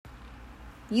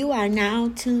You are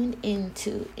now tuned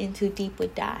into Deep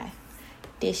with Di.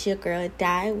 This your girl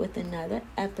Di with another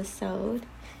episode.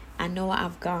 I know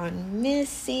I've gone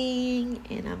missing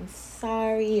and I'm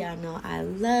sorry. I know I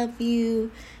love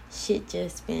you. Shit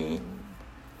just been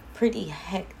pretty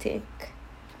hectic.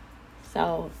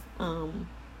 So,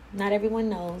 not everyone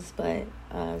knows, but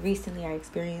recently I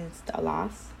experienced a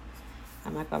loss.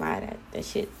 I'm not gonna lie, that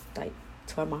shit like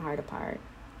tore my heart apart.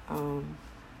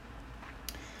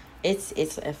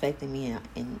 It's affecting me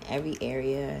in every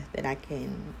area that I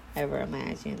can ever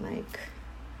imagine. Like,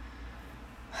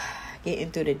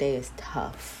 getting through the day is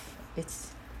tough.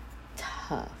 It's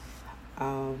tough.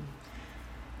 I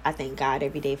thank God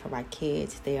every day for my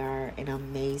kids. They are an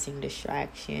amazing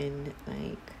distraction.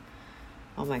 Like,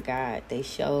 oh my God, they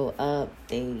show up.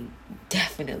 They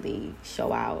definitely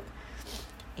show out.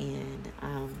 And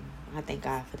I thank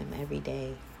God for them every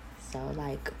day. So,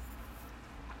 like,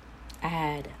 I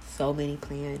had so many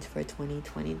plans for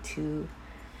 2022.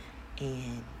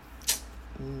 And,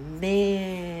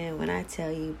 man, when I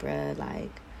tell you, bruh,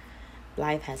 like,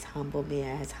 life has humbled me.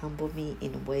 It has humbled me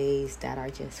in ways that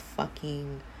are just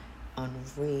fucking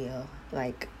unreal.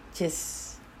 Like,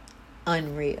 just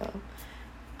unreal.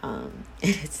 And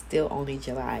it's still only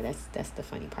July. That's the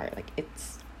funny part. Like,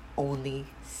 it's only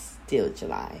still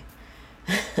July.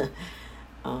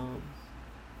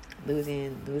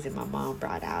 Losing my mom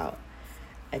brought out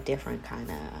a different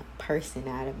kind of person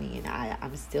out of me, and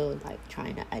I'm still like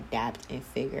trying to adapt and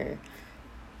figure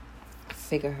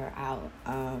her out.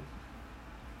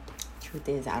 Truth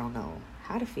is, I don't know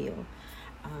how to feel.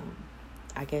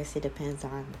 I guess it depends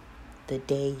on the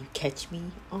day you catch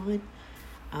me on.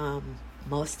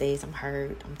 Most days I'm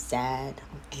hurt, I'm sad,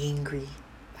 I'm angry.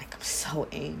 Like, I'm so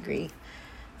angry.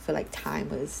 I feel like time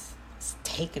was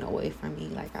taken away from me.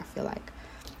 Like, I feel like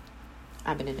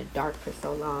I've been in the dark for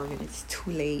so long and it's too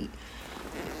late.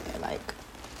 And like,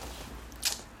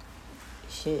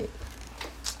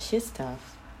 shit's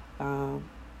tough. I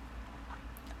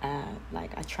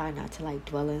try not to like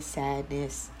dwell in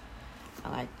sadness.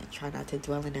 I try not to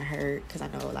dwell in the hurt, because I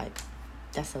know like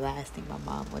that's the last thing my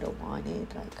mom would have wanted.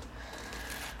 Like,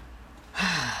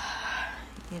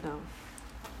 you know.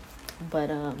 But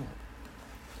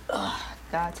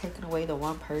God taking away the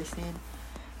one person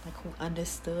like who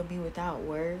understood me without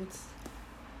words,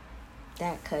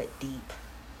 that cut deep,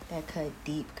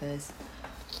 because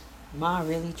Ma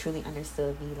really truly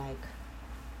understood me like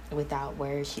without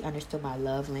words. She understood my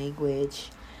love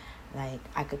language. Like,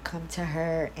 I could come to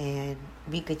her and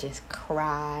we could just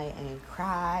cry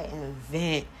and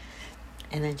vent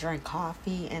and then drink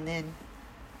coffee and then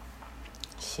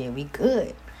shit, we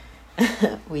good.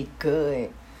 We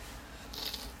good.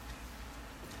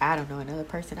 I don't know another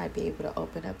person I'd be able to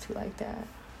open up to like that.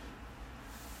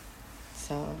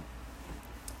 So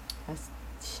that's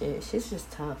shit. Shit's just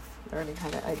tough. Learning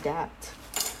how to adapt.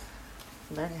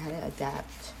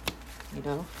 You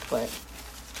know? But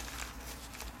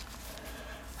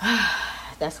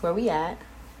that's where we at.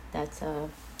 That's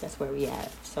where we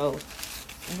at. So,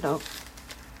 you know,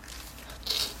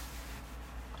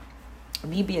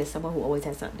 me being someone who always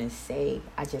has something to say,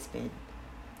 I just been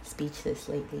speechless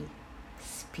lately.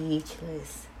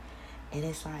 Speechless. And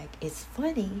it's like, it's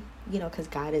funny, you know, because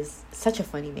God is such a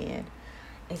funny man.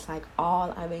 It's like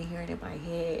all I've been hearing in my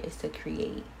head is to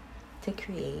create.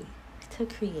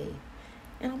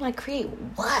 And I'm like, create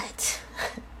what?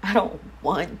 I don't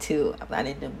want to. I'm not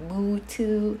in the mood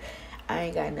to. I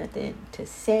ain't got nothing to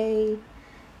say.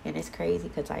 And it's crazy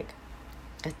because like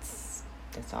that's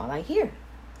all I hear.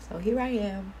 So here I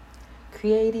am,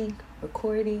 creating,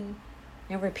 recording,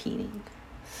 and repeating.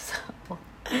 So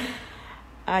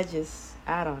I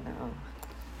don't know.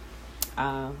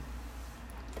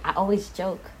 I always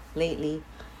joke lately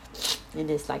in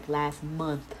this like last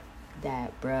month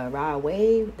that Rod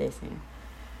Wave, listen,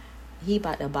 he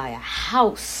about to buy a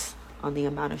house on the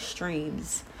amount of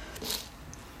streams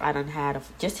I done had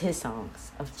of just his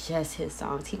songs.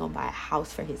 He gonna buy a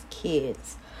house for his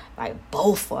kids, like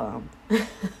both of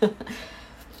them.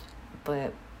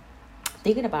 But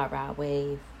thinking about Rod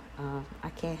Wave, I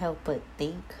can't help but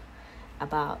think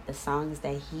about the songs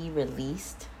that he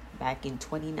released back in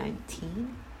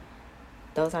 2019.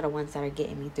 Those are the ones that are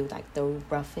getting me through like the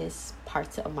roughest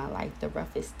parts of my life, the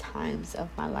roughest times of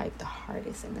my life, the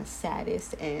hardest and the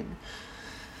saddest. And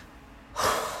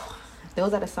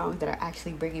those are the songs that are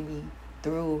actually bringing me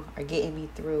through, are getting me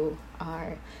through,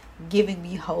 are giving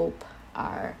me hope,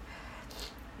 are,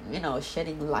 you know,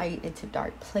 shedding light into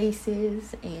dark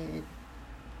places. And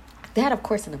that, of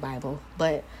course, in the Bible,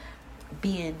 but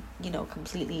being, you know,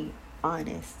 completely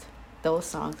honest, those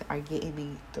songs are getting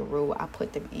me through. I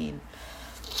put them in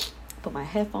put my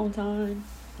headphones on,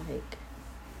 like,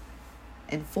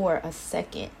 and for a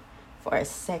second,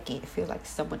 it feels like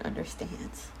someone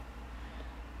understands.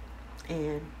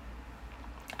 And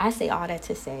I say all that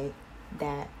to say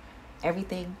that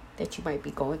everything that you might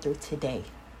be going through today,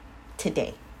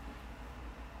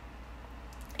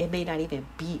 it may not even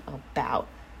be about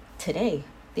today,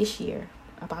 this year,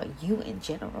 about you in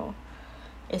general.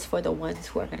 It's for the ones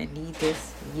who are going to need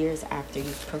this years after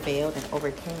you've prevailed and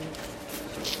overcame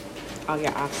all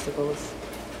your obstacles.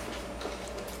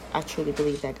 I truly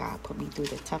believe that God put me through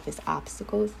the toughest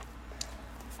obstacles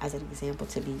as an example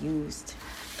to be used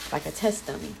like a test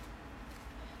dummy.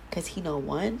 Because he know,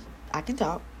 1, I can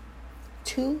talk.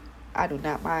 2, I do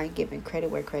not mind giving credit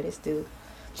where credit's due.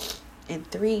 And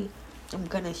 3, I'm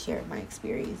going to share my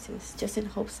experiences just in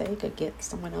hopes that it could get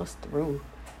someone else through.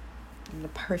 I'm the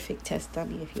perfect test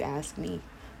dummy, if you ask me.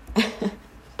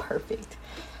 Perfect.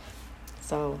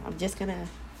 So I'm just going to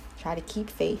try to keep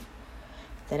faith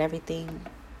that everything's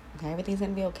going to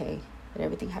be okay. That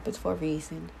everything happens for a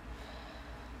reason.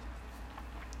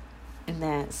 And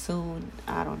that soon,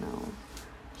 I don't know,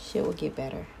 shit will get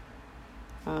better.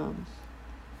 I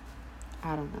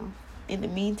don't know. In the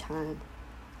meantime,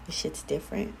 the shit's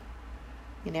different.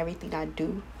 In everything I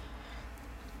do,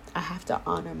 I have to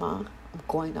honor Ma. I'm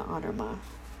going to honor Ma.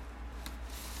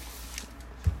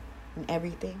 In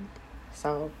everything.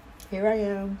 So, here I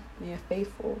am, being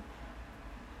faithful.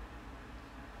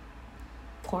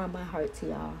 Pouring my heart to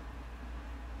y'all.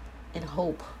 And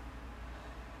hope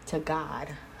to God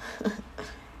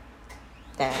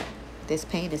that this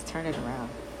pain is turning around.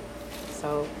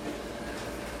 So,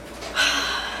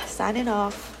 signing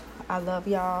off. I love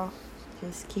y'all.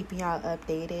 Just keeping y'all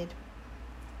updated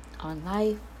on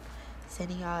life.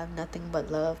 Sending y'all nothing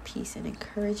but love, peace, and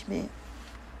encouragement.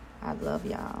 I love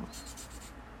y'all.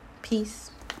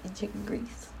 Peace and chicken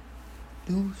grease.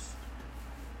 Deuce.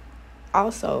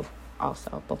 Also,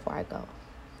 before I go,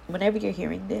 whenever you're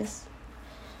hearing this,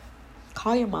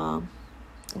 call your mom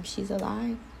if she's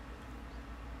alive.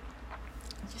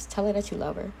 Just tell her that you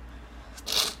love her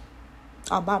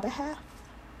on my behalf.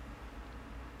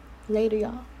 Later,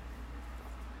 y'all.